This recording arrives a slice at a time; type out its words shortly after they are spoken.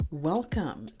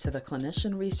Welcome to the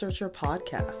Clinician Researcher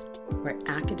Podcast, where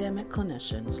academic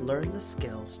clinicians learn the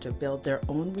skills to build their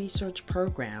own research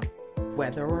program,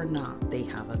 whether or not they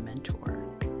have a mentor.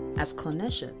 As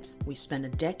clinicians, we spend a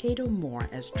decade or more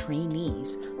as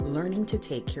trainees learning to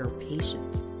take care of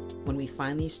patients. When we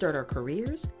finally start our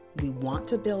careers, we want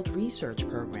to build research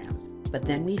programs, but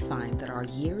then we find that our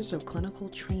years of clinical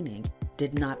training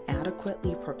did not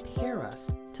adequately prepare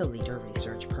us to lead a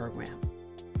research program.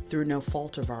 Through no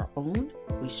fault of our own,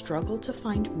 we struggle to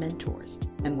find mentors,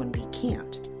 and when we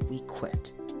can't, we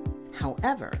quit.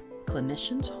 However,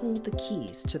 clinicians hold the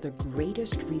keys to the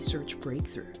greatest research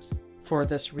breakthroughs. For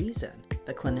this reason,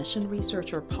 the Clinician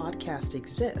Researcher Podcast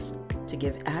exists to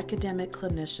give academic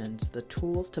clinicians the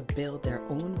tools to build their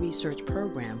own research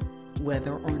program,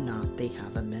 whether or not they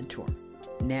have a mentor.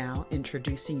 Now,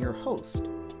 introducing your host,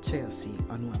 Teosi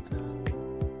Onwemina.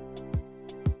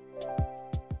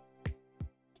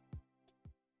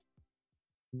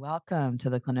 Welcome to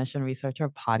the Clinician Researcher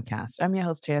Podcast. I'm your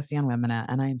host, Teosi Onwemina,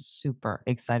 and I'm super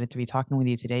excited to be talking with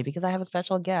you today because I have a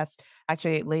special guest.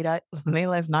 Actually,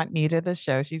 Leila is not new to the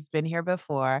show. She's been here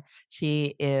before.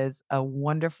 She is a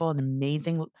wonderful and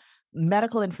amazing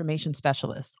medical information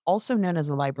specialist, also known as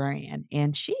a librarian.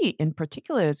 And she, in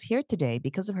particular, is here today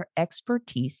because of her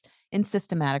expertise in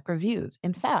systematic reviews.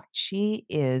 In fact, she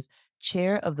is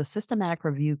chair of the Systematic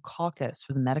Review Caucus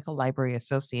for the Medical Library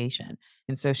Association.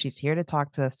 And so she's here to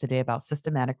talk to us today about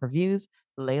systematic reviews.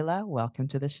 Leila, welcome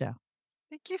to the show.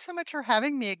 Thank you so much for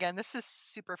having me again. This is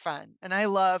super fun. And I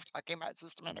love talking about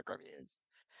systematic reviews.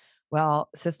 Well,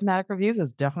 systematic reviews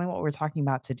is definitely what we're talking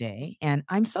about today. And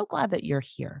I'm so glad that you're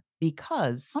here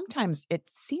because sometimes it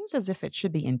seems as if it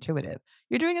should be intuitive.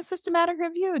 You're doing a systematic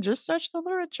review, just search the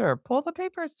literature, pull the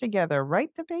papers together,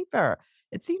 write the paper.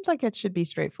 It seems like it should be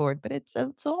straightforward, but it's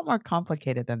a lot more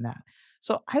complicated than that.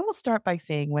 So I will start by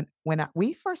saying when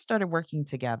we first started working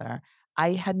together,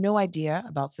 I had no idea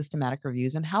about systematic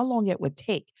reviews and how long it would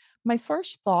take. My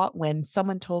first thought when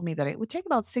someone told me that it would take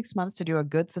about 6 months to do a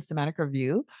good systematic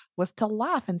review was to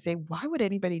laugh and say, why would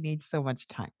anybody need so much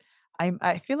time?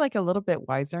 I feel like a little bit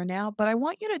wiser now, but I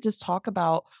want you to just talk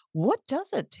about what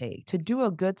does it take to do a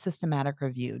good systematic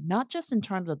review, not just in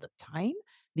terms of the time,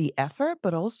 the effort,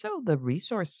 but also the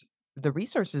resources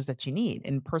that you need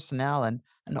in personnel and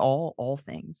all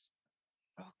things.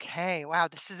 Okay, wow,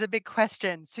 this is a big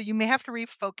question. So you may have to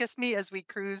refocus me as we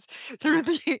cruise through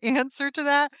the answer to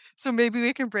that. So maybe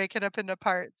we can break it up into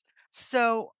parts.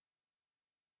 So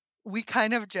we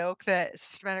kind of joke that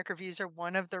systematic reviews are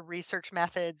one of the research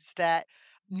methods that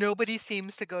nobody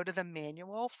seems to go to the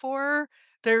manual for.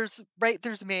 There's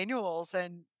manuals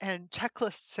and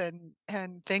checklists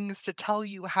and things to tell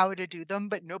you how to do them,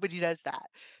 but nobody does that.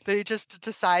 They just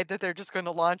decide that they're just going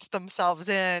to launch themselves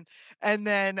in, and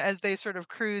then as they sort of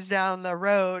cruise down the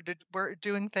road, we're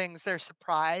doing things, they're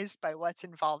surprised by what's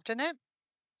involved in it.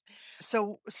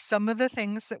 So, some of the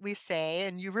things that we say,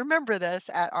 and you remember this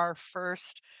at our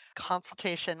first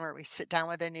consultation where we sit down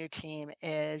with a new team,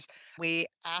 is we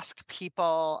ask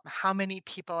people how many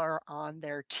people are on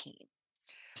their team.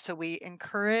 So, we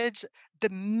encourage the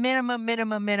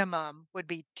minimum would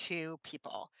be 2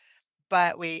 people.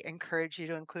 But we encourage you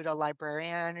to include a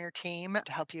librarian on your team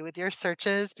to help you with your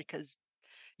searches because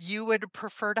you would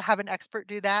prefer to have an expert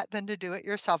do that than to do it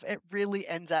yourself. It really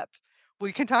ends up,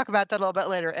 we can talk about that a little bit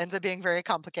later, ends up being very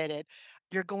complicated.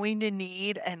 You're going to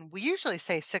need, and we usually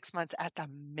say 6 months at the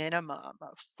minimum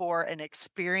for an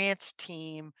experienced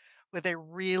team with a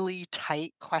really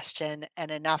tight question and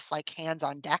enough like hands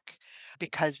on deck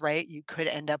because, right, you could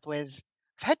end up with,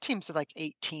 I've had teams of like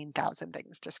 18,000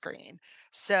 things to screen.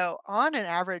 So on an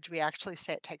average, we actually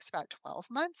say it takes about 12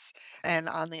 months. And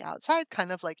on the outside,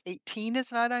 kind of like 18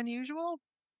 is not unusual.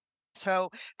 So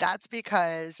that's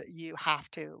because you have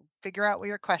to figure out what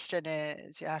your question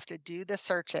is. You have to do the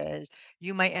searches.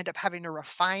 You might end up having to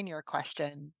refine your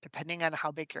question depending on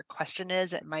how big your question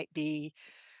is. It might be,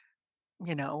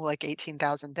 like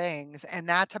 18,000 things. And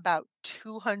that's about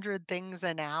 200 things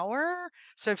an hour.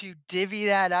 So if you divvy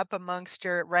that up amongst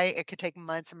your, right, it could take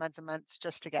months and months and months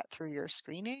just to get through your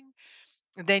screening.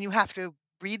 Then you have to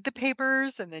read the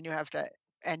papers, and then you have to,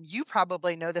 and you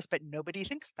probably know this, but nobody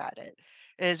thinks about it,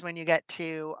 is when you get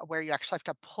to where you actually have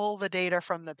to pull the data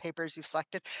from the papers you've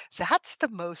selected. That's the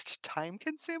most time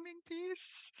consuming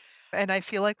piece. And I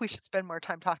feel like we should spend more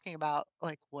time talking about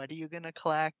like what are you going to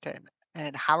collect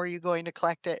and how are you going to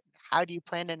collect it? How do you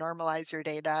plan to normalize your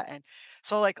data? And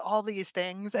so like all these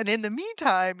things. And in the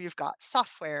meantime, you've got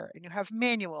software and you have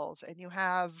manuals and you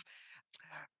have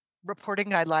reporting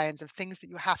guidelines of things that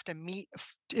you have to meet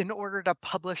in order to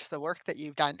publish the work that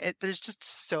you've done. There's just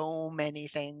so many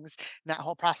things in that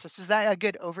whole process. Is that a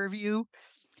good overview?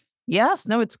 Yes,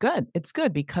 no, it's good. It's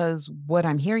good because what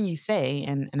I'm hearing you say,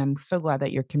 and I'm so glad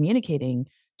that you're communicating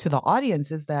to the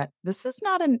audience is that this is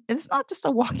not it's not just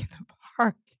a walk in the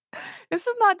park. This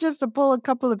is not just to pull a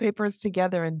couple of papers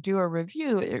together and do a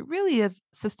review. It really is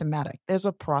systematic. There's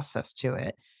a process to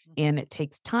it, Mhm. and it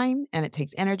takes time and it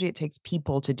takes energy. It takes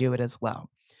people to do it as well.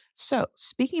 So,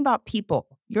 speaking about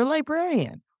people, your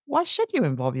librarian. Why should you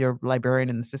involve your librarian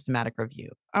in the systematic review?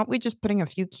 Aren't we just putting a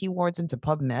few keywords into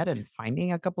PubMed and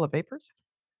finding a couple of papers?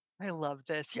 I love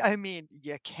this. I mean,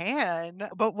 you can,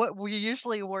 but what we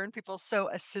usually warn people, so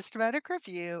a systematic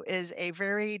review is a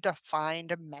very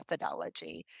defined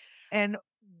methodology. And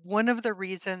one of the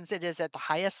reasons it is at the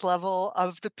highest level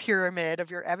of the pyramid,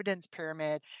 of your evidence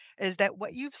pyramid, is that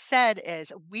what you've said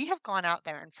is we have gone out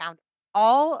there and found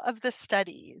all of the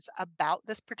studies about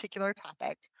this particular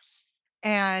topic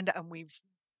and we've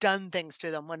done things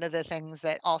to them. One of the things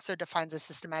that also defines a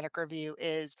systematic review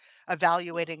is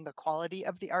evaluating the quality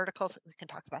of the articles. We can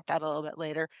talk about that a little bit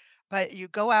later. But you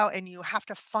go out and you have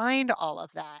to find all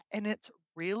of that. And it's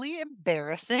really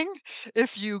embarrassing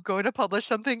if you go to publish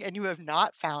something and you have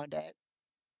not found it.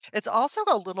 It's also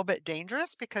a little bit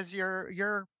dangerous because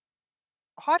your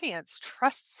audience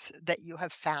trusts that you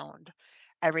have found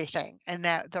everything and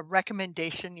that the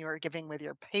recommendation you are giving with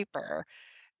your paper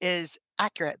is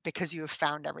accurate because you have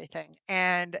found everything.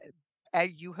 And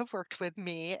you have worked with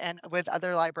me and with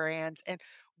other librarians, and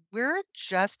we're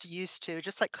just used to,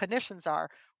 just like clinicians are,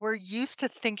 we're used to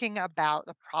thinking about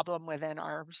the problem within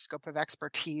our scope of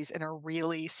expertise in a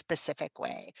really specific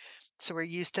way. So we're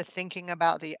used to thinking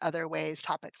about the other ways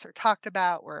topics are talked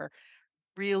about. We're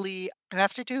really I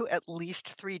have to do at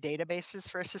least 3 databases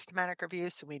for a systematic review,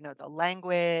 so we know the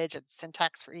language and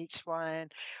syntax for each one.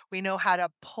 We know how to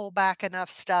pull back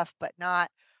enough stuff, but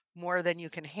not more than you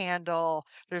can handle.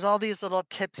 There's all these little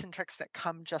tips and tricks that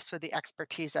come just with the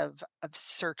expertise of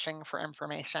searching for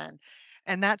information,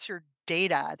 and that's your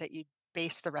data that you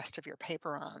base the rest of your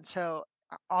paper on. So,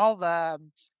 all the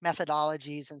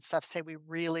methodologies and stuff say we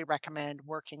really recommend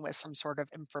working with some sort of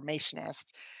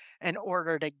informationist in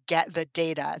order to get the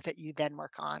data that you then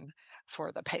work on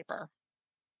for the paper.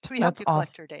 So we help That's you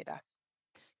collect awesome. your data.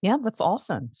 Yeah, that's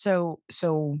awesome. So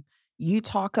you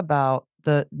talk about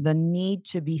the need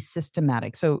to be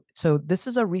systematic. So this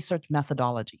is a research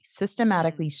methodology.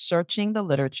 Mhm. Systematically searching the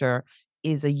literature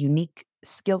is a unique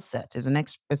skill set. Is an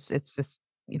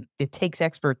it takes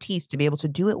expertise to be able to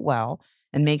do it well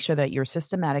and make sure that you're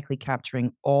systematically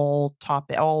capturing all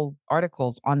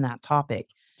articles on that topic.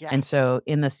 And Yes. so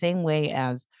in the same way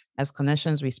as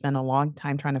clinicians, we spend a long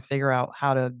time trying to figure out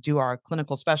how to do our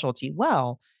clinical specialty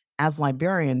well as Mhm.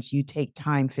 librarians, you take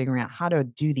time figuring out how to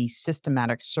do these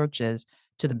systematic searches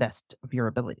to the best of your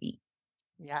ability.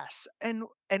 Yes. And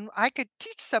I could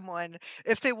teach someone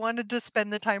if they wanted to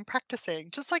spend the time practicing,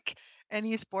 just like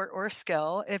any sport or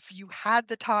skill, if you had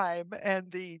the time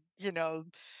and the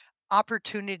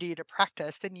opportunity to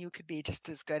practice, then you could be just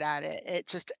as good at it.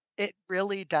 It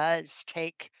really does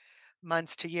take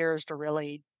months to years to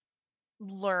really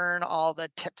learn all the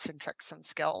tips and tricks and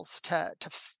skills to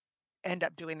end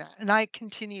up doing that. And I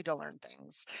continue to learn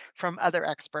things from other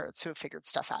experts who have figured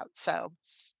stuff out. So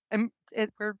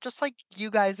we're just like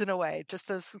you guys in a way. Just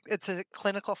this, it's a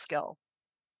clinical skill.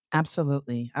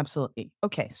 Absolutely, absolutely.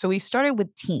 Okay, so we started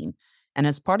with team, and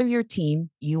as part of your team,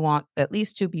 you want at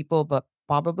least 2 people, but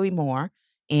probably more,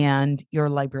 and your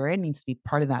librarian needs to be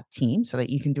part of that team so that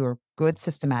you can do a good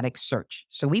systematic search.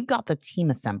 So we've got the team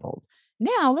assembled.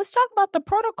 Now, let's talk about the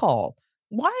protocol.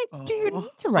 Why do you Oh,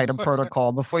 need to write a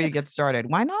protocol before you get started?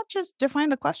 Why not just define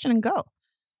the question and go?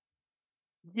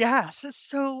 yes.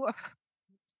 So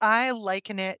I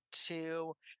liken it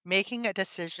to making a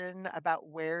decision about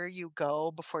where you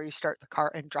go before you start the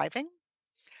car and driving.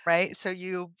 Right? So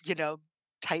you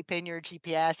type in your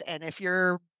GPS, and if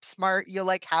you're smart, you'll,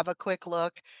 like, have a quick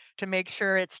look to make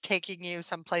sure it's taking you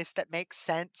someplace that makes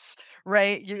sense,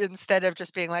 right? You instead of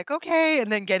just being like, "Okay,"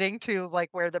 and then getting to, like,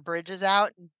 where the bridge is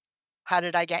out, and, "How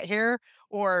did I get here?"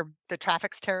 Or, "The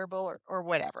traffic's terrible," or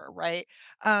whatever, right?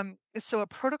 So a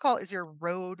protocol is your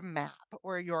road map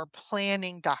or your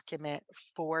planning document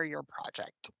for your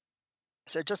project.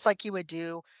 So just like you would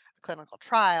do a clinical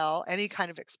trial, any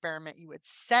kind of experiment, you would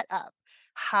set up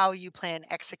how you plan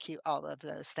execute all of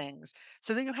those things.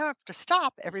 So then you have to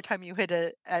stop every time you hit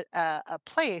a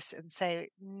place and say,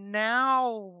 now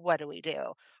what do we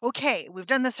do? Okay, we've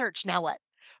done the search. Now what?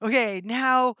 Okay,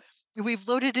 now We've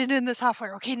loaded it in the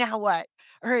software. Okay, now what?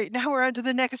 All right, now we're on to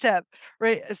the next step,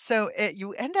 right? So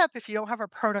you end up, if you don't have a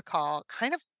protocol,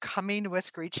 kind of coming to a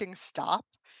screeching stop.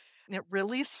 It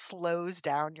really slows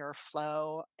down your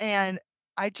flow. And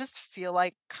I just feel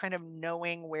like kind of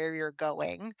knowing where you're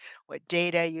going, what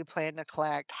data you plan to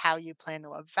collect, how you plan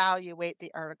to evaluate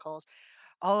the articles,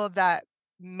 all of that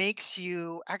makes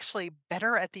you actually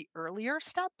better at the earlier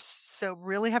steps. So,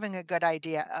 really having a good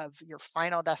idea of your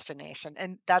final destination.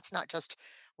 And that's not just,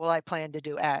 well, I plan to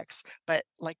do X, but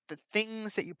like the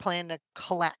things that you plan to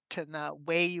collect and the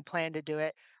way you plan to do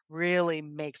it really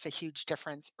makes a huge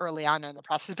difference early on in the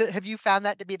process. But have you found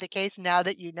that to be the case now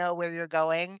that you know where you're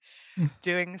going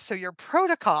doing? So, your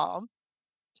protocol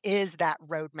is that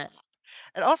roadmap.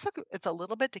 And also, it's a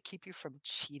little bit to keep you from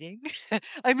cheating.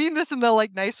 I mean this in the,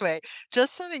 like, nice way,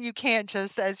 just so that you can't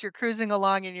just as you're cruising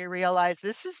along and you realize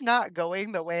this is not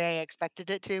going the way I expected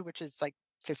it to, which is, like,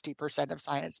 50% of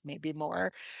science, maybe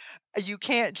more. You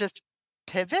can't just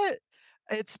pivot.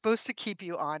 It's supposed to keep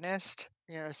you honest.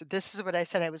 So this is what I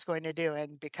said I was going to do,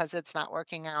 and because it's not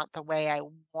working out the way I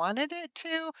wanted it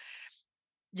to,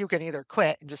 you can either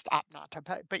quit and just opt not to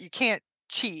pay, but you can't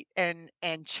cheat and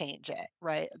change it,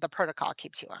 right? The protocol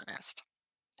keeps you honest.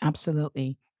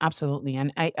 Absolutely. Absolutely.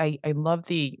 And I love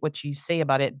the what you say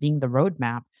about it being the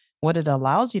roadmap, what it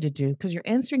allows you to do, because you're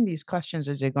answering these questions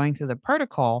as you're going through the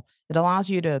protocol. It allows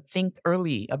you to think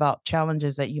early about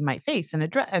challenges that you might face and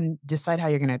address and decide how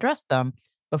you're going to address them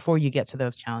before you get to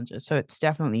those challenges. So it's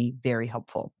definitely very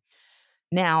helpful.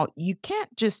 Now, you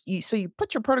can't just you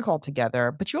put your protocol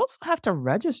together, but you also have to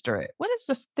register it. What is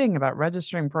this thing about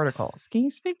registering protocols? Can you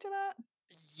speak to that?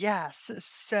 Yes.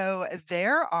 So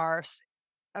there are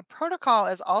a protocol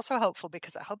is also helpful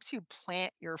because it helps you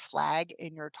plant your flag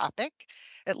in your topic.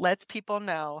 It lets people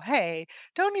know, hey,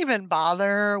 don't even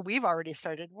bother. We've already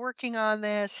started working on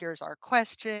this. Here's our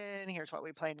question. Here's what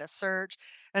we plan to search.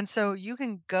 And so you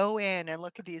can go in and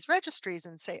look at these registries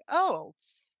and say, oh,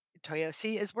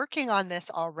 Toyosi is working on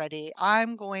this already.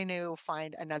 I'm going to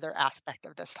find another aspect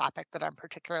of this topic that I'm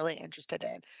particularly interested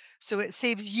in. So it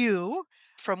saves you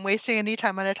from wasting any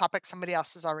time on a topic somebody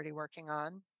else is already working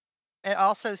on. It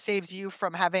also saves you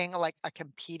from having like a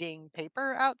competing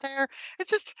paper out there. It's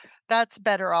just that's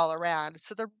better all around.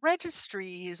 So the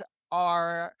registries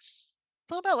are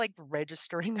a little bit like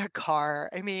registering a car.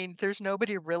 I mean, there's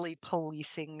nobody really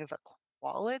policing the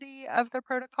quality of the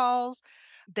protocols.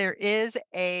 There is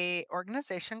a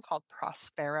organization called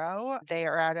Prospero. They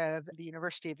are out of the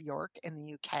University of York in the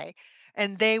UK,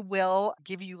 and they will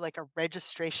give you like a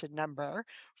registration number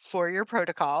for your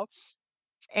protocol,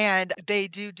 and they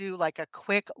do like a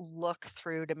quick look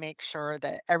through to make sure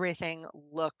that everything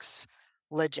looks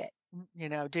legit.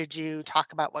 Did you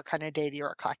talk about what kind of data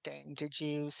you're collecting? Did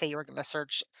you say you were going to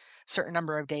search certain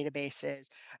number of databases?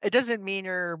 It doesn't mean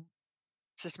your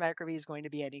systematic review is going to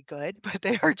be any good, but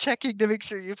they are checking to make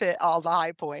sure you've hit all the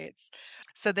high points.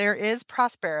 So there is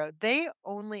Prospero. They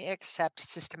only accept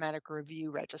systematic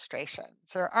review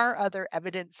registrations. There are other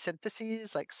evidence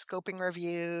syntheses like scoping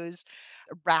reviews,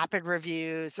 rapid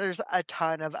reviews. There's a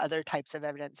ton of other types of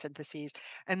evidence syntheses,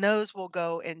 and those will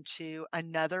go into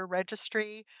another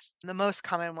registry. The most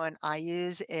common one I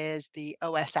use is the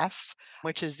OSF,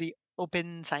 which is the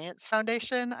Open Science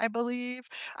Foundation, I believe.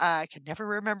 I can never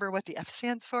remember what the F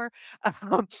stands for,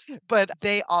 um, but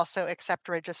they also accept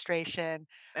registration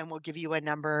and will give you a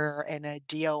number and a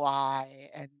DOI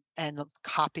and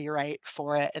copyright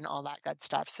for it and all that good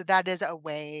stuff. So that is a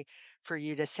way for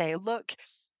you to say, look,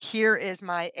 here is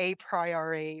my a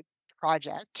priori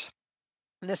project.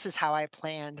 And this is how I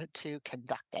planned to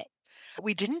conduct it.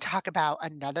 We didn't talk about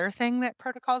another thing that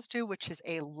protocols do, which is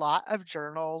a lot of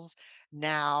journals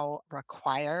now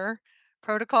require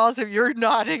protocols. If you're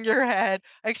nodding your head,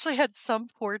 I actually had some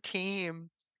poor team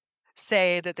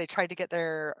say that they tried to get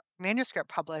their manuscript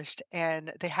published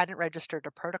and they hadn't registered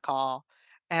a protocol,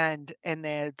 and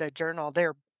the journal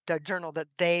that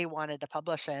they wanted to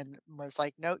publish in was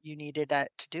like, "No, you needed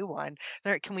to do one."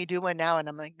 They're like, "Can we do one now?" And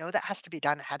I'm like, "No, that has to be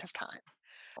done ahead of time,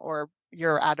 or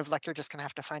you're out of luck, you're just gonna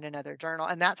have to find another journal."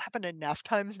 And that's happened enough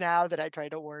times now that I try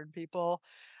to warn people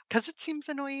because it seems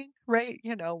annoying, right?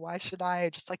 Why should I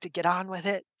just like to get on with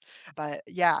it? But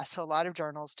yeah, so a lot of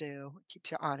journals do. It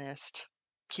keeps you honest,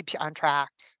 keeps you on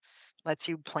track, lets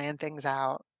you plan things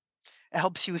out. It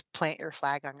helps you plant your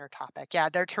flag on your topic. Yeah,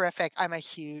 they're terrific. I'm a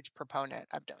huge proponent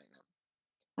of doing them.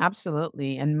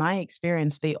 Absolutely. In my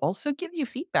experience, they also give you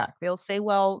feedback. They'll say,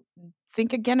 well,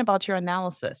 think again about your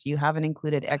analysis. You haven't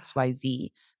included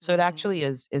XYZ. So it Mhm. actually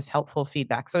is helpful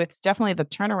feedback. So it's definitely the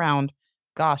turnaround,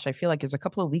 gosh, I feel like is a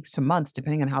couple of weeks to months,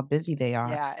 depending on how busy they are,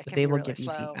 Yeah, it but can they be will really give you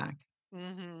slow. feedback.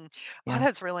 Mhm. Oh, Yeah.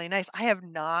 that's really nice. I have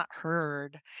not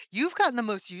heard you've gotten the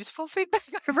most useful feedback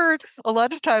I've heard. A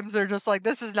lot of times they're just like,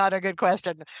 "This is not a good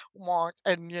question," wonk,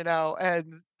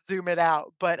 and zoom it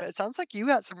out, but it sounds like you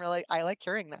got some really I like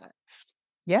hearing that.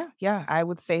 Yeah, yeah. I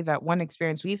would say that one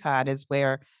experience we've had is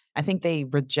where I think they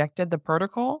rejected the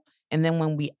protocol. And then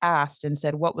when we asked and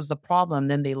said, what was the problem?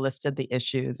 Then they listed the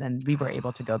issues and we were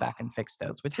able to go back and fix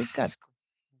those, which is good. That's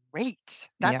great.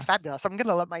 That's Yes. fabulous. I'm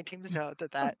gonna let my teams know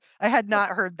that I had not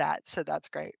heard that, so that's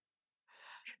great.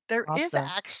 There is Awesome.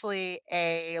 actually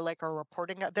like, a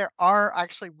reporting there are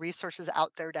actually resources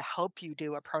out there to help you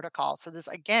do a protocol. So this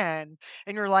again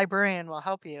and your librarian will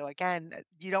help you. Again,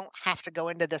 you don't have to go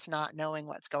into this not knowing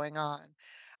what's going on.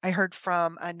 I heard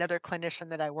from another clinician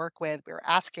that I work with, we were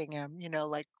asking him,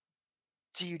 like,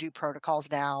 "Do you do protocols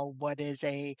now? What is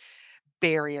a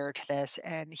barrier to this?"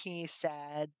 And he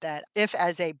said that if,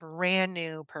 as a brand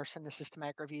new person to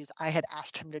systematic reviews, I had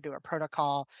asked him to do a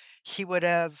protocol, he would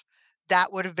have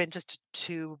that would have been just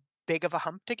too big of a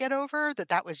hump to get over,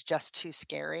 that was just too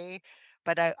scary.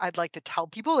 But I'd like to tell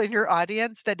people in your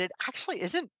audience that it actually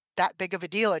isn't that big of a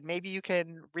deal, and maybe you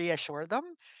can reassure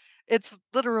them. It's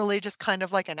literally just kind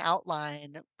of like an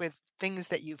outline with things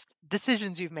that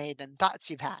decisions you've made and thoughts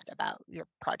you've had about your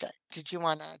project. Did you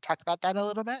want to talk about that a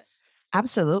little bit?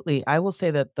 Absolutely. I will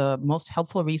say that the most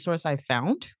helpful resource I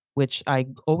found, which I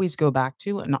always go back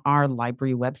to in our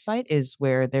library website, is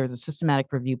where there's a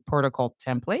systematic review protocol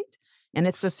template, and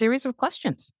it's a series of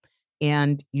questions.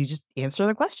 And you just answer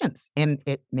the questions, and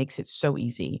it makes it so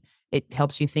easy. It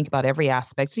helps you think about every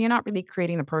aspect. So you're not really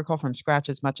creating the protocol from scratch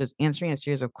as much as answering a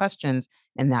series of questions,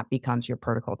 and that becomes your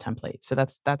protocol template. So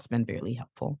that's been really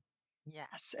helpful.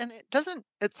 Yes, and it doesn't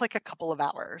it's like a couple of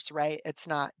hours, right? It's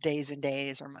not days and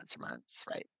days or months,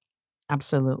 right?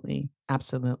 Absolutely.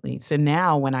 Absolutely. So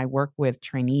now when I work with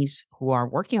trainees who are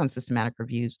working on systematic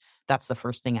reviews, that's the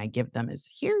first thing I give them is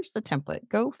here's the template.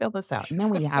 Go fill this out. And then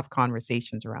we have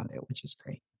conversations around it, which is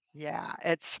great. Yeah,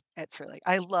 it's really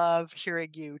I love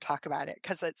hearing you talk about it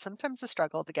because it's sometimes a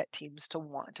struggle to get teams to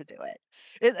want to do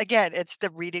it. Again, it's the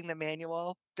reading the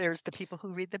manual. There's the people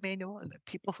who read the manual and the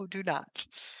people who do not.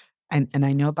 And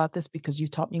I know about this because you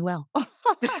taught me well.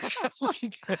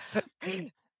 Like,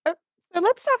 Uh, So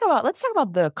let's talk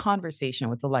about the conversation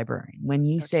with the librarian. When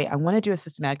you say, okay. I want to do a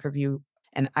systematic review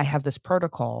and I have this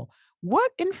protocol,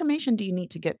 what information do you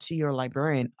need to get to your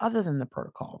librarian other than the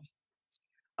protocol?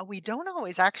 We don't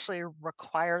always actually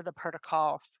require the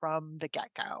protocol from the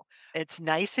get-go. It's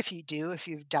nice if you do, if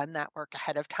you've done that work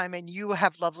ahead of time, and you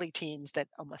have lovely teams that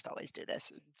almost always do this.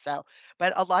 And so,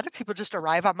 but a lot of people just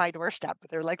arrive on my doorstep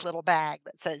with their like little bag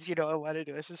that says, I want to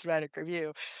do a systematic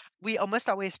review. We almost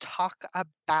always talk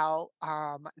about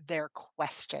their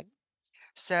question.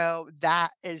 So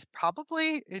that is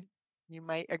you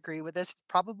might agree with this,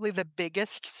 probably the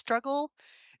biggest struggle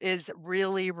is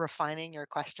really refining your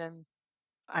question.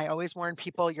 I always warn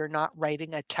people you're not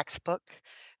writing a textbook.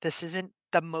 This isn't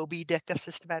the Moby Dick of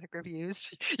systematic reviews.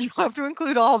 You have to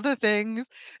include all the things.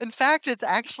 In fact, it's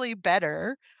actually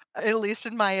better, at least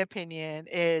in my opinion,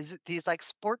 is these like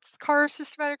sports car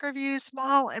systematic reviews,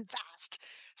 small and fast,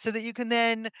 so that you can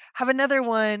then have another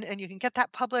one and you can get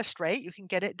that published, right? You can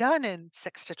get it done in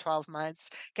 6 to 12 months,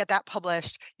 get that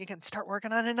published. You can start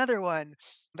working on another one.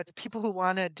 But the people who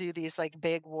want to do these like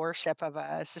big warship of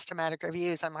systematic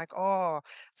reviews, I'm like, oh,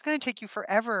 it's gonna take you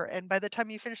forever, and by the time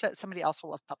you finish that, somebody else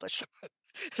will have published it.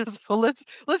 So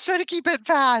let's try to keep it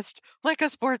fast, like a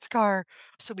sports car.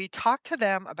 So we talk to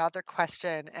them about their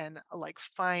question and like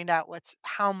find out what's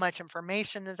how much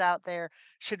information is out there.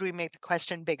 Should we make the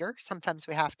question bigger? Sometimes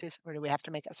we have to, or do we have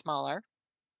to make it smaller?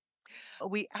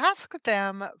 We ask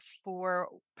them for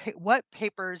what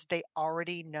papers they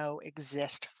already know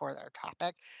exist for their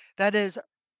topic. That is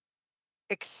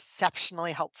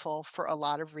exceptionally helpful for a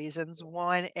lot of reasons.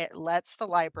 One, it lets the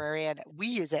librarian, we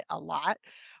use it a lot.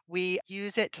 We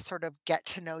use it to sort of get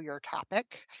to know your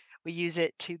topic. We use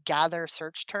it to gather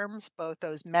search terms, both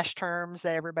those mesh terms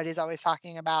that everybody's always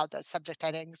talking about, the subject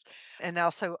headings, and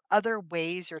also other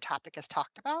ways your topic is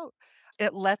talked about.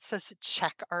 It lets us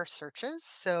check our searches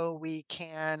so we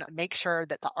can make sure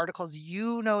that the articles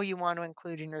you want to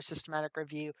include in your systematic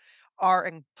review are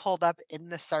pulled up in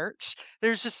the search.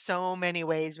 There's just so many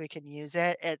ways we can use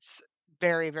it. It's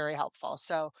very, very helpful.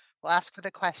 So we'll ask for the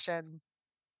question,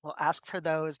 we'll ask for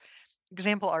those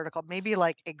example article, maybe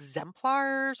like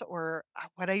exemplars, or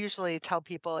what I usually tell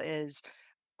people is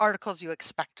articles you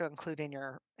expect to include in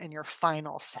your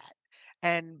final set.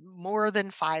 And more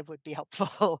than 5 would be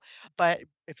helpful, but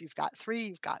if you've got 3,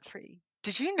 you've got 3.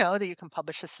 Did you know that you can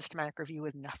publish a systematic review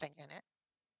with nothing in it?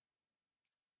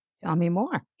 Tell me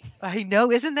more. I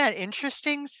know, isn't that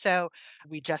interesting? So,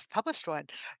 we just published one.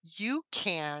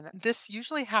 This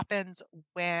usually happens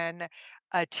when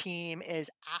a team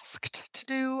is asked to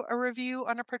do a review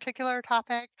on a particular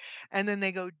topic, and then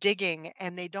they go digging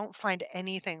and they don't find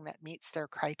anything that meets their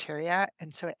criteria,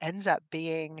 and so it ends up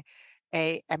being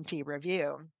a empty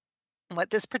review.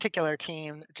 What this particular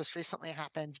team that just recently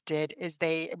happened did is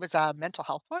it was a mental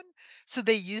health one, so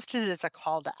they used it as a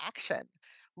call to action.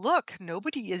 Look,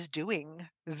 nobody is doing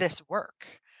this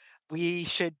work. We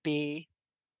should be,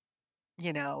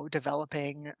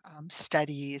 developing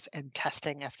studies and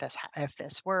testing if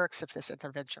this works, if this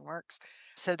intervention works.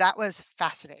 So that was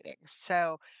fascinating.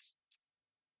 So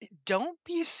don't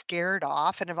be scared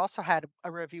off. And I've also had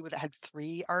a review that had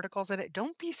 3 articles in it.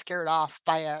 Don't be scared off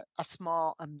by a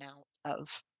small amount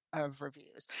of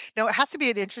reviews. Now it has to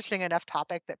be an interesting enough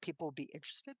topic that people will be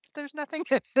interested that there's nothing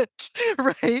in it,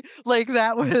 right? Like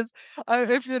that was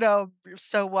if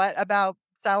so what about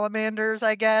salamanders,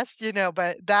 I guess,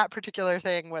 but that particular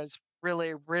thing was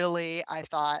really, really, I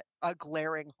thought, a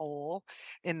glaring hole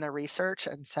in the research.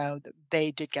 And so they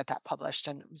did get that published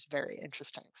and it was very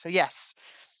interesting. So yes,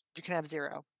 you can have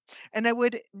 0. And I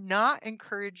would not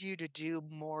encourage you to do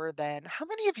more than how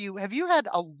many of you have you had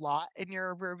a lot in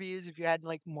your reviews? Have you had,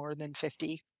 like, more than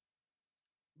 50?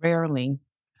 Rarely,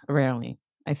 rarely.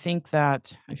 I feel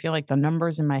like the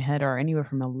numbers in my head are anywhere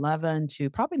from 11 to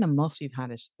probably the most we've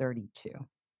had is 32.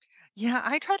 Yeah,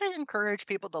 I try to encourage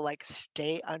people to, like,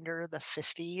 stay under the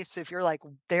 50. So if you're like,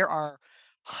 there are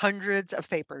hundreds of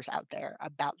papers out there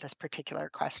about this particular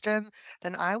question,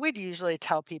 then I would usually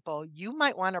tell people, "You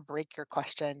might wanna break your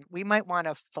question. We might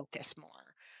wanna focus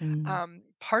more." Mm.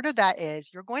 Part of that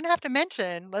is you're going to have to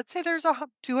mention, let's say there's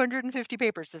 250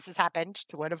 papers. This has happened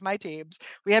to one of my teams.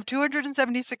 We have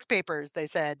 276 papers, they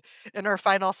said, in our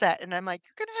final set. And I'm like,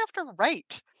 you're going to have to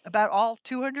write about all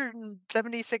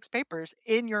 276 papers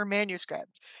in your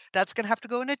manuscript. That's going to have to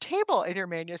go in a table in your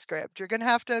manuscript. You're going to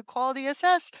have to quality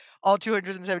assess all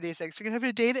 276. You're going to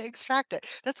have to data extract it.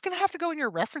 That's going to have to go in your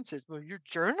references. Will your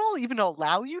journal even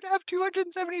allow you to have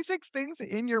 276 things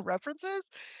in your references?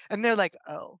 And they're like,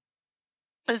 "Oh."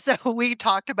 So we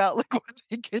talked about, like, what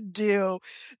they could do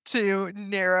to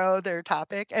narrow their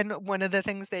topic, and one of the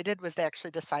things they did was they actually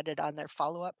decided on their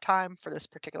follow-up time for this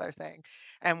particular thing,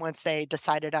 and once they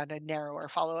decided on a narrower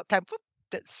follow-up time, whoop,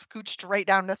 that scooched right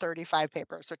down to 35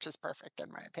 papers, which is perfect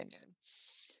in my opinion.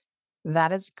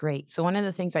 That is great. So one of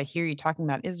the things I hear you talking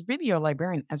about is really your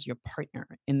librarian as your partner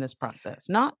in this process.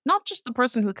 Not just the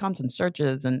person who comes and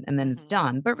searches and then is Mhm.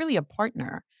 done, but really a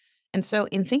partner. And so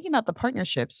in thinking about the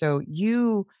partnership, so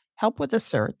you help with the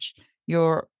search,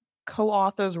 your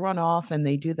co-authors run off and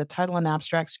they do the title and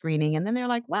abstract screening and then they're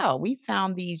like, "Wow, we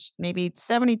found these maybe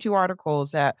 72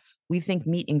 articles that we think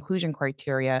meet inclusion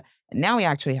criteria, and now we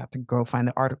actually have to go find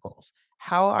the articles."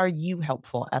 How are you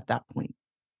helpful at that point?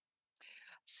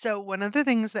 So one of the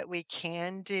things that we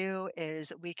can do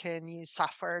is we can use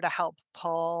software to help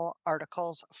pull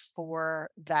articles for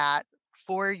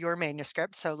your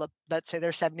manuscript. So let's say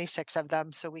there's 76 of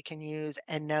them. So we can use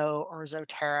Eno or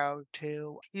Zotero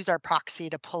to use our proxy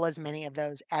to pull as many of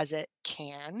those as it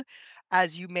can.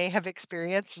 As you may have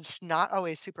experienced, it's not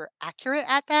always super accurate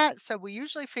at that. So we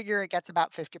usually figure it gets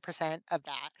about 50% of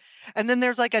that. And then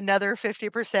there's like another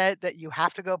 50% that you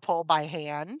have to go pull by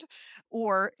hand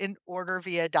or in order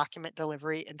via document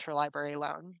delivery interlibrary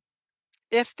loan.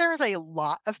 If there's a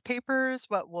lot of papers,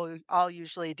 I'll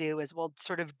usually do is we'll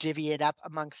sort of divvy it up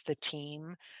amongst the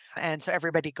team, and so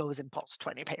everybody goes and pulls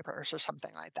 20 papers or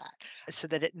something like that, so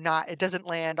that it doesn't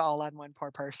land all on one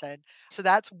poor person. So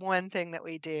that's one thing that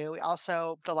we do. We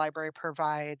also the library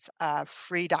provides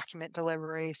free document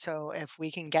delivery, so if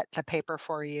we can get the paper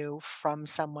for you from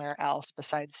somewhere else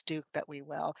besides Duke, that we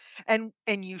will. And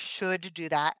you should do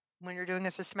that when you're doing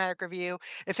a systematic review.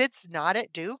 If it's not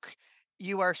at Duke,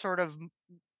 you are sort of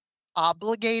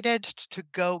obligated to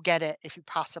go get it if you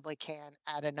possibly can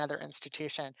at another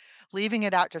institution. Leaving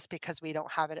it out just because we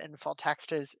don't have it in full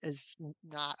text is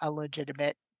not a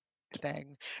legitimate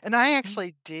thing. And I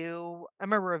actually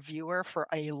I'm a reviewer for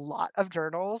a lot of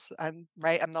journals. I'm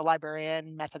the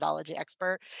librarian methodology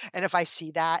expert. And if I see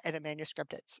that in a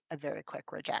manuscript, it's a very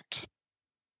quick reject.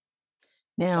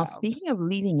 Now, So, speaking of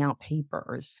leaving out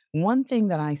papers, one thing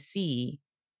that I see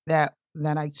that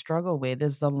I struggle with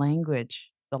is the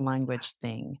language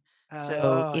thing. So,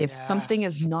 oh if something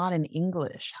is yes. not in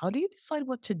English, how do you decide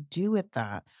what to do with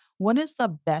that? What is the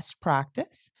best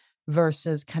practice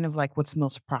versus kind of like what's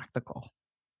most practical?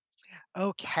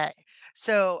 Okay.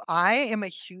 So I am a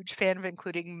huge fan of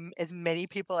including as many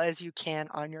people as you can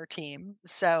on your team.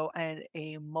 So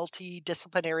a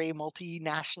multidisciplinary,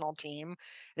 multinational team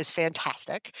is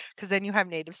fantastic because then you have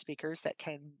native speakers that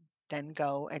can then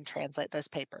go and translate those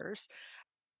papers.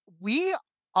 We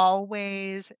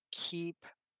always keep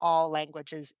all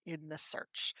languages in the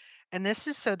search. And this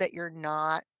is so that you're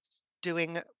not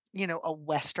doing, a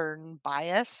Western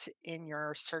bias in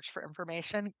your search for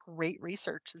information. Great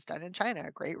research is done in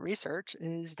China. Great research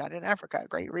is done in Africa.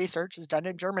 Great research is done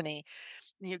in Germany.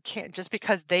 You can't just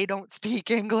because they don't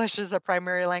speak English as a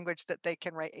primary language that they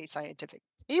can write a scientific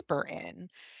paper in,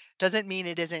 doesn't mean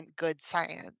it isn't good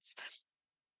science.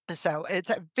 So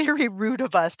it's very rude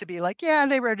of us to be like, yeah,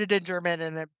 they wrote it in German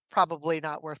and it's probably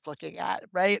not worth looking at,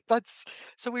 right? That's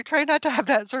so we try not to have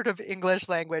that sort of English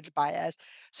language bias.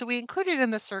 So we include it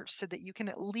in the search so that you can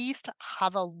at least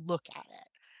have a look at it.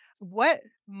 What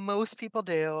most people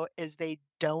do is they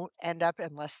don't end up,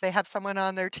 unless they have someone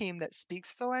on their team that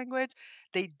speaks the language,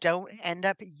 they don't end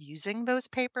up using those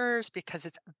papers because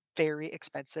it's very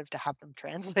expensive to have them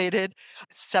translated,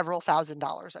 several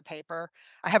 $1,000s a paper.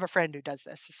 I have a friend who does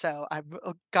this, so I've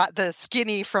got the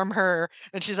skinny from her,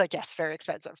 and she's like, "Yes, very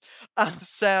expensive."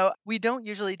 So we don't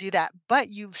usually do that, but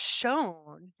you've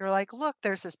shown you're like, "Look,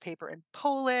 there's this paper in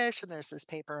Polish, and there's this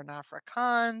paper in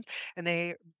Afrikaans," and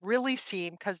they really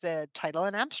seem because the title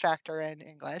and abstract are in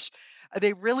English,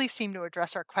 they really seem to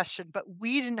address our question, but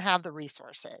we didn't have the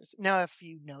resources. Now, if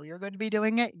you know you're going to be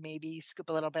doing it, maybe scoop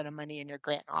a little bit of money in your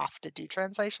grant off to do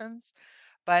translations.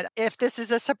 But if this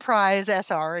is a surprise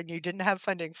SR and you didn't have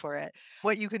funding for it,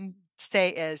 what you can say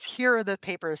is, here are the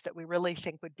papers that we really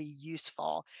think would be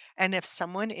useful. And if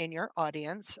someone in your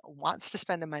audience wants to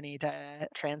spend the money to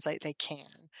translate, they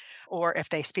can. Or if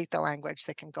they speak the language,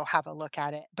 they can go have a look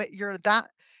at it. But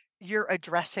you're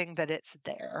addressing that it's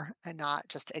there and not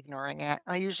just ignoring it.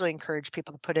 I usually encourage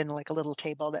people to put in like a little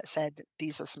table that said,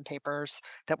 these are some papers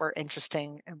that were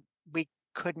interesting and we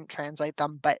couldn't translate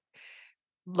them, but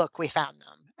look, we found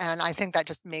them. And I think that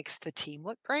just makes the team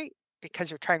look great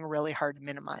because you're trying really hard to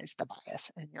minimize the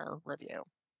bias in your review.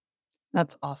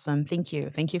 That's awesome. Thank you.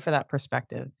 Thank you for that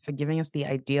perspective, for giving us the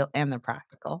ideal and the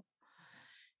practical.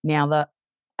 Now, the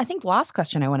I think last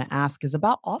question I want to ask is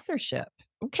about authorship.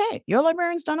 Okay, your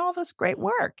librarian's done all this great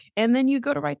work, and then you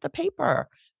go to write the paper.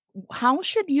 How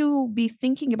should you be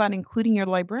thinking about including your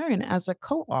librarian as a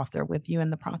co-author with you in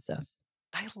the process?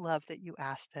 I love that you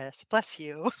asked this. Bless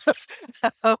you.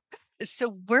 Um,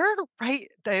 so we're right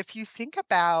that if you think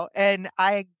about, and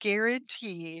I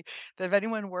guarantee that if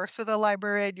anyone works with a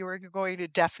librarian, you are going to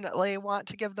definitely want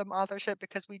to give them authorship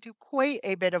because we do quite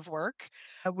a bit of work.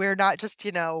 We're not just,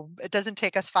 it doesn't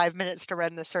take us 5 minutes to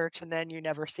run the search and then you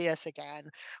never see us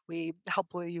again. We help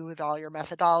you with all your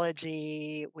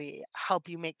methodology. We help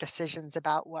you make decisions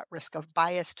about what risk of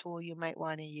bias tool you might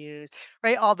want to use,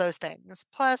 right? All those things.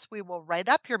 Plus, we will write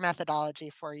up your methodology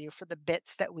for you for the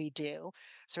bits that we do.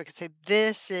 So we can say,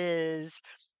 this is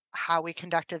how we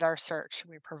conducted our search.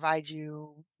 We provide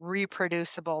you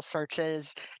reproducible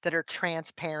searches that are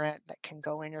transparent, that can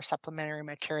go in your supplementary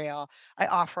material. I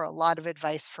offer a lot of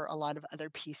advice for a lot of other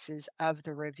pieces of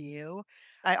the review.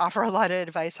 I offer a lot of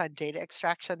advice on data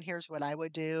extraction. Here's what I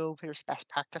would do. Here's best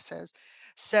practices.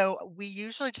 So we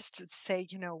usually just say,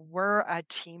 we're a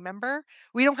team member.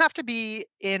 We don't have to be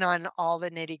in on all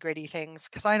the nitty gritty things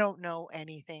because I don't know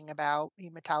anything about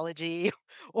hematology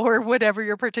or whatever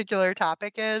your particular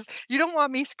topic is. You don't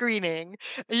want me screening.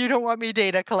 You don't want me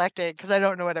data collecting because I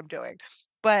don't know what I'm doing.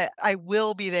 But I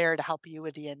will be there to help you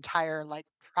with the entire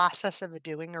process of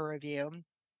doing a review.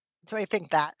 So I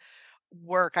think that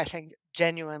work, I think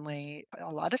genuinely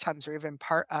a lot of times are even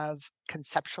part of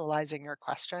conceptualizing your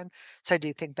question. So I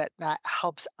do think that that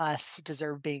helps us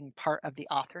deserve being part of the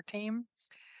author team.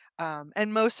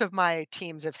 And most of my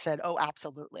teams have said, "Oh,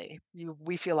 absolutely.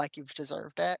 We feel like you've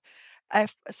deserved it."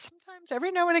 Sometimes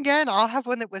every now and again, I'll have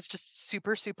one that was just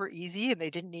super, super easy and they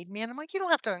didn't need me. And I'm like, you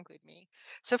don't have to include me.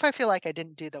 So if I feel like I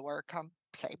didn't do the work,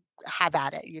 say, have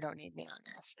at it. You don't need me on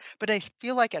this. But I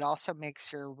feel like it also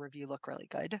makes your review look really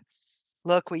good.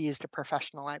 Look, we used a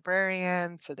professional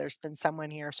librarian. So there's been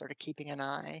someone here sort of keeping an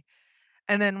eye.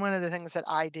 And then one of the things that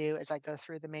I do is I go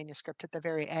through the manuscript at the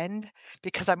very end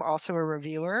because I'm also a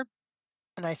reviewer.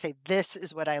 And I say, this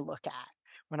is what I look at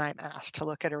when I'm asked to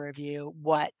look at a review.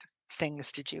 What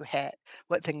things did you hit?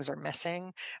 What things are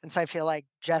missing? And so I feel like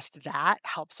just that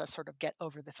helps us sort of get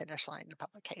over the finish line to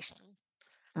publication.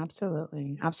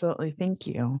 Absolutely. Absolutely. Thank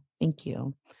you. Thank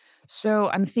you. So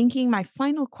I'm thinking my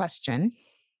final question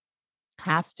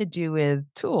has to do with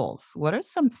tools. What are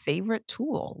some favorite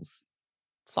tools?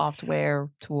 software,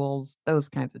 tools, those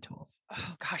kinds of tools?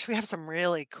 Oh gosh, we have some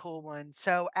really cool ones.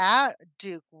 So at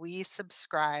Duke, we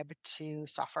subscribe to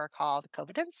software called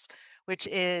Covidence, which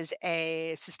is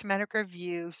a systematic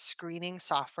review screening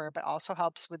software, but also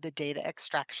helps with the data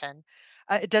extraction.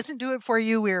 It doesn't do it for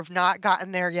you. We have not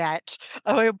gotten there yet.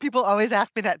 Oh, people always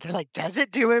ask me that. They're like, "Does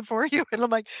it do it for you?" And I'm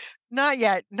like, "Not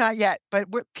yet, not yet." But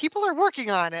people are working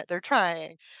on it. They're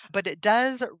trying. But it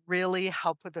does really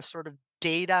help with the sort of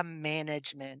data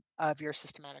management of your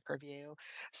systematic review.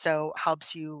 So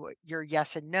helps you your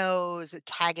yes and no's,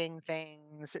 tagging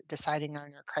things, deciding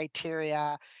on your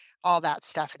criteria, all that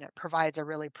stuff. And it provides a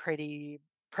really pretty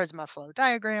Prisma flow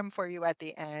diagram for you at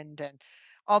the end and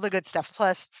all the good stuff.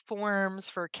 Plus forms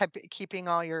for keeping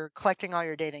all your collecting all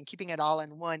your data and keeping it all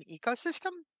in one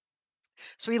ecosystem.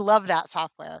 So we love that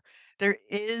software. There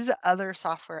is other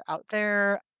software out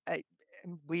there.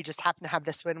 And we just happen to have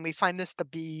this one. We find this to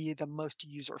be the most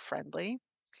user friendly.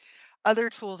 Other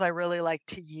tools I really like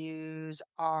to use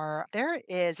are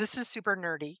this is super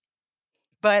nerdy,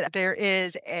 but there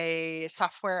is a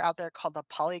software out there called the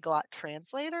Polyglot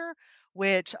Translator,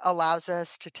 which allows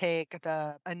us to take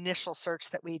the initial search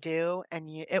that we do and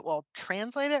it will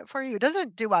translate it for you. It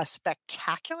doesn't do a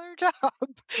spectacular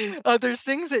job. There's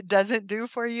things it doesn't do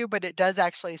for you, but it does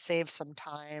actually save some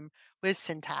time with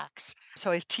syntax.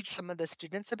 So I teach some of the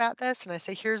students about this and I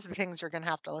say, here's the things you're going to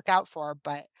have to look out for.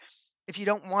 But if you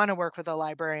don't want to work with a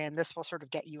librarian, this will sort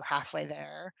of get you halfway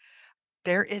there.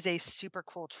 There is a super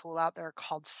cool tool out there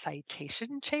called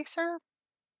Citation Chaser.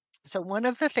 So, one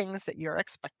of the things that you're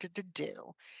expected to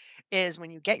do is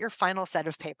when you get your final set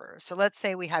of papers. So, let's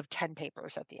say we have 10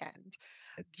 papers at the end.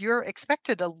 You're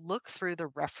expected to look through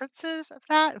the references of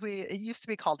that. It used to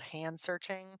be called hand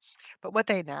searching, but what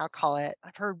they now call it,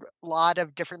 I've heard a lot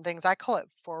of different things. I call it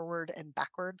forward and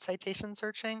backward citation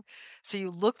searching. So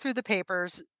you look through the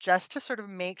papers just to sort of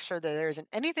make sure that there isn't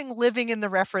anything living in the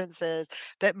references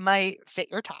that might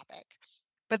fit your topic.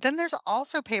 But then there's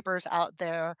also papers out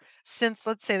there since,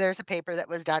 let's say there's a paper that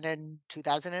was done in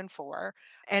 2004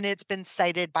 and it's been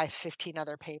cited by 15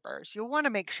 other papers. You'll want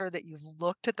to make sure that you've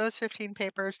looked at those 15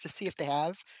 papers to see if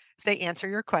they answer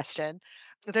your question.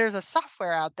 There's a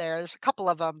software out there, there's a couple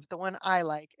of them. The one I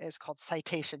like is called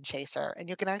Citation Chaser, and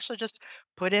you can actually just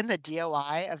put in the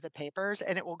DOI of the papers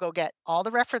and it will go get all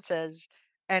the references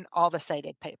and all the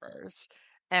cited papers.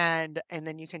 And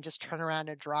then you can just turn around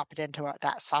and drop it into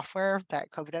that software,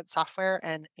 that Covidence software,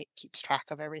 and it keeps track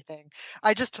of everything.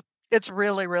 It's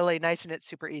really, really nice and it's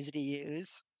super easy to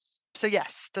use. So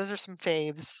yes, those are some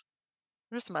faves.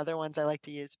 There's some other ones I like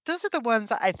to use. Those are the ones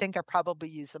that I think I probably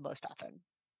use the most often.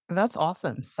 That's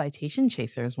awesome. Citation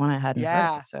Chaser is one I hadn't heard,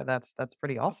 Yeah. so that's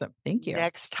pretty awesome. Thank you.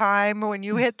 Next time when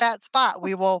you hit that spot,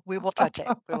 we will touch it.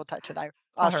 We will touch it. I'll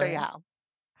All show you right. how.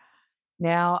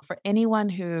 Now, for anyone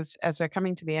who's as we're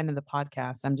coming to the end of the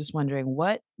podcast, I'm just wondering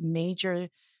what major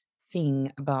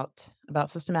thing about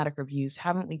systematic reviews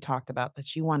haven't we talked about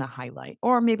that you want to highlight?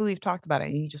 Or maybe we've talked about it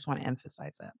and you just want to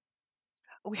emphasize it.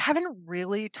 We haven't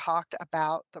really talked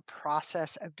about the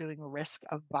process of doing risk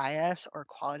of bias or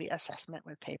quality assessment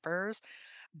with papers.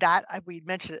 We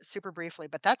mentioned it super briefly,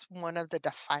 but that's one of the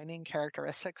defining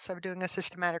characteristics of doing a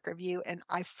systematic review. And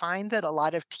I find that a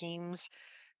lot of teams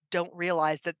don't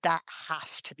realize that that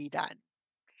has to be done.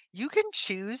 You can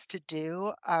choose to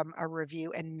do a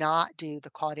review and not do the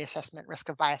quality assessment risk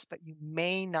of bias, but you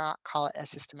may not call it a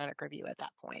systematic review at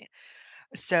that point.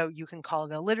 So you can call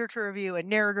it a literature review, a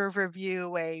narrative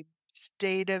review, a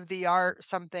state of the art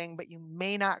something, but you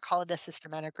may not call it a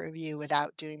systematic review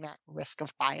without doing that risk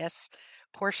of bias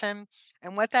portion.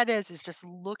 And what that is just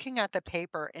looking at the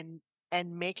paper and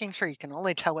making sure you can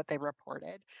only tell what they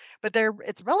reported. But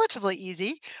it's relatively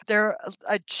easy. They're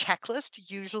a checklist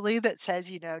usually that says,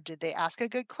 did they ask a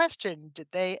good question?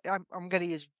 I'm going to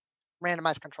use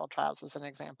randomized controlled trials as an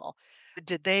example.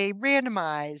 Did they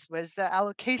randomize? Was the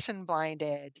allocation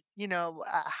blinded?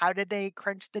 How did they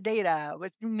crunch the data?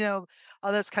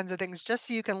 All those kinds of things, just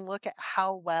so you can look at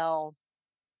how well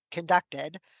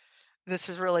conducted. This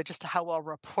is really just how well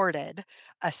reported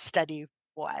a study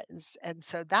was. And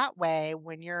so that way,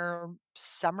 when you're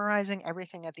summarizing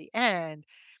everything at the end,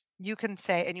 you can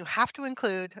say, and you have to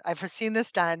include, I've seen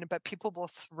this done, but people will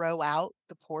throw out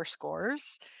the poor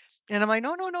scores. And I'm like,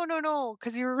 no, no, no, no, no,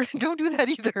 because you don't do that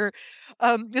either.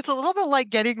 It's a little bit like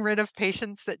getting rid of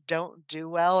patients that don't do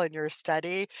well in your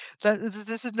study.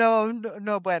 This is no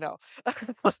bueno.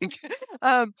 Like,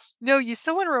 no, you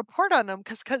still want to report on them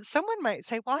because someone might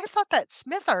say, well, I thought that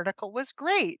Smith article was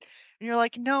great. And you're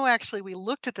like, no, actually, we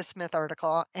looked at the Smith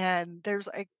article and there's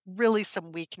like really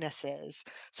some weaknesses,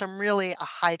 some really a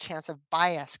high chance of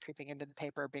bias creeping into the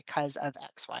paper because of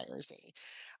X, Y, or Z.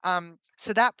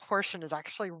 So that portion is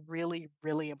actually really,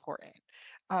 really important.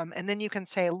 And then you can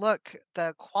say, look,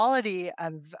 the quality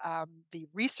of the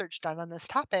research done on this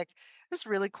topic is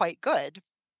really quite good,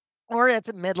 or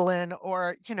it's middling,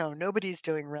 or nobody's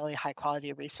doing really high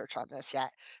quality research on this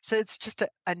yet. So it's just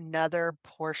another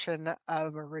portion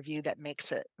of a review that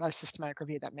makes it a systematic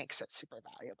review that makes it super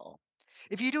valuable.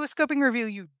 If you do a scoping review,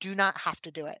 you do not have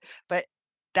to do it, but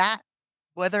that,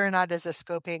 whether or not it's a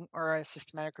scoping or a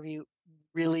systematic review,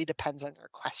 really depends on your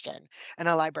question, and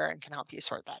a librarian can help you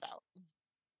sort that out.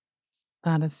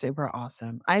 That is super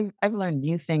awesome. I've learned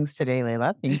new things today,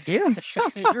 Layla. Thank you.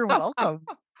 You're welcome.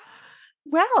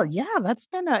 Well, yeah, it's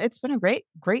been a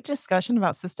great discussion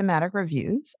about systematic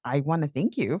reviews. I want to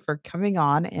thank you for coming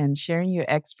on and sharing your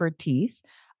expertise.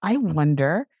 I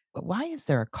wonder, why is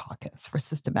there a caucus for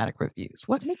systematic reviews?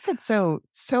 What makes it so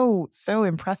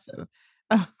impressive?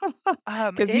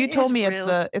 Because It you told is me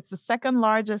real. it's the second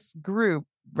largest group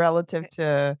relative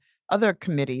to other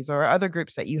committees or other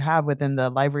groups that you have within the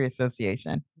library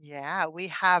association. Yeah, we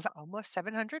have almost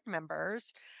 700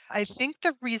 members. I think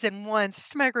the reason, one,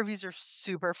 systematic reviews are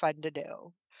super fun to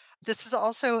do. This is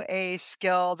also a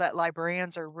skill that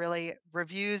librarians are really,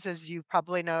 reviews, as you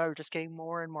probably know, are just getting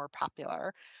more and more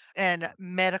popular. And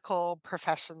medical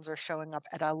professions are showing up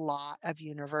at a lot of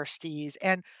universities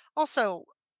and also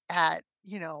at,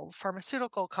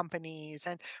 pharmaceutical companies.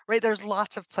 And right, there's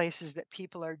lots of places that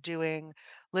people are doing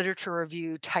literature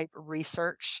review type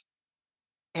research.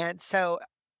 And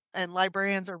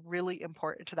librarians are really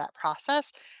important to that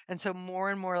process. And so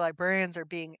more and more librarians are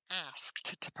being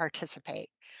asked to participate.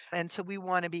 And so we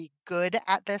want to be good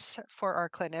at this for our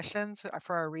clinicians,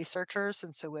 for our researchers.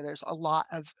 And so where there's a lot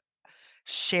of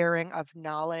sharing of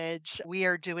knowledge, we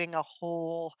are doing a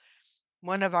whole,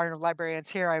 one of our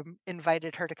librarians here, I've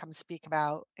invited her to come speak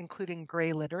about including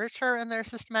gray literature in their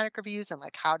systematic reviews and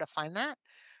like how to find that.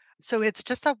 So it's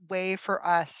just a way for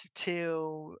us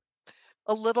to,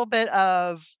 a little bit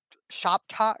of shop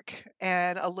talk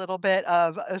and a little bit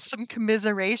of some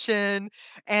commiseration.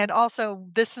 And also,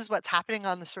 this is what's happening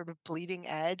on the sort of bleeding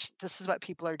edge. This is what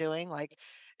people are doing. Like,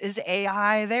 is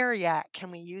AI there yet? Can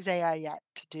we use AI yet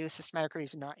to do systematic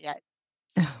reviews? Not yet.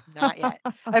 Not yet.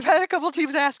 I've had a couple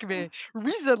teams ask me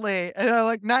recently, and I'm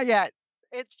like, not yet.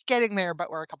 It's getting there,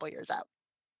 but we're a couple years out.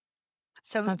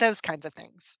 So, That's those kinds of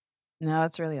things. No,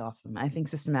 that's really awesome. I think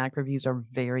systematic reviews are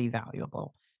very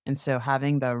valuable. And so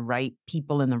having the right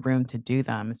people in the room to do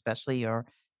them, especially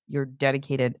your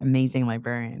dedicated, amazing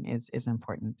librarian is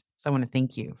important. So I want to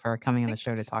thank you for coming on the Thank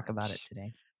show you to so talk about it much.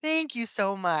 today. Thank you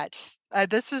so much.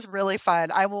 This is really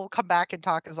fun. I will come back and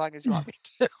talk as long as you want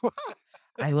me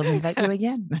I will invite you to.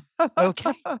 again.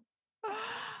 Okay.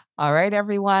 All right,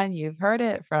 everyone. You've heard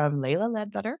it from Leila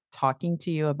Ledbetter talking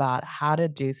to you about how to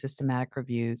do systematic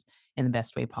reviews in the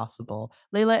best way possible.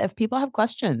 Leila, if people have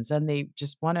questions and they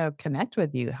just want to connect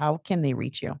with you, how can they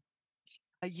reach you?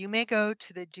 You may go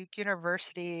to the Duke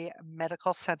University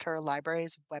Medical Center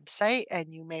Library's website and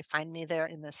you may find me there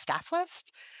in the staff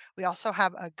list. We also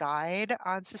have a guide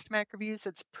on systematic reviews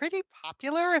that's pretty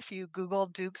popular. If you Google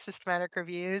Duke Systematic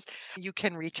Reviews, you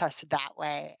can reach us that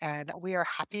way. And we are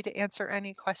happy to answer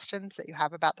any questions that you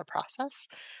have about the process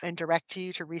and direct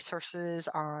you to resources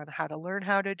on how to learn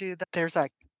how to do that. There's a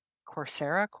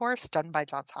Coursera course done by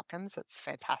Johns Hopkins that's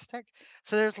fantastic.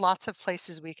 So there's lots of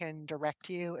places we can direct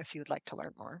you if you'd like to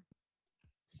learn more.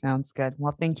 Sounds good.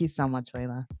 Well, thank you so much,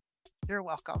 Leila. You're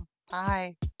welcome.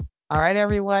 Bye. All right,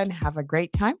 everyone. Have a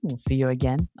great time. We'll see you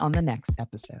again on the next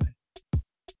episode.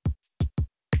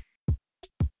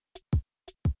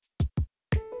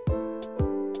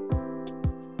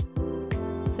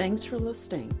 Thanks for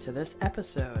listening to this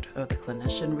episode of the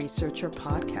Clinician Researcher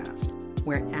Podcast,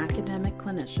 where academic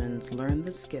clinicians learn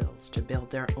the skills to build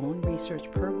their own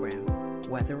research program,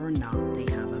 whether or not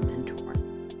they have a mentor.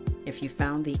 If you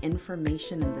found the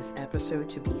information in this episode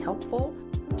to be helpful,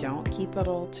 don't keep it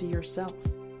all to yourself.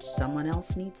 Someone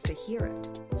else needs to hear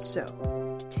it.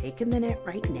 So, take a minute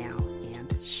right now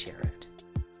and share it.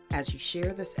 As you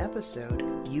share this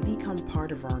episode, you become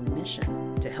part of our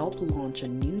mission to help launch a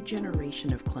new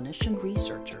generation of clinician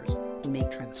researchers who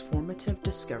make transformative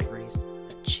discoveries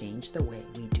that change the way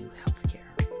we do healthcare.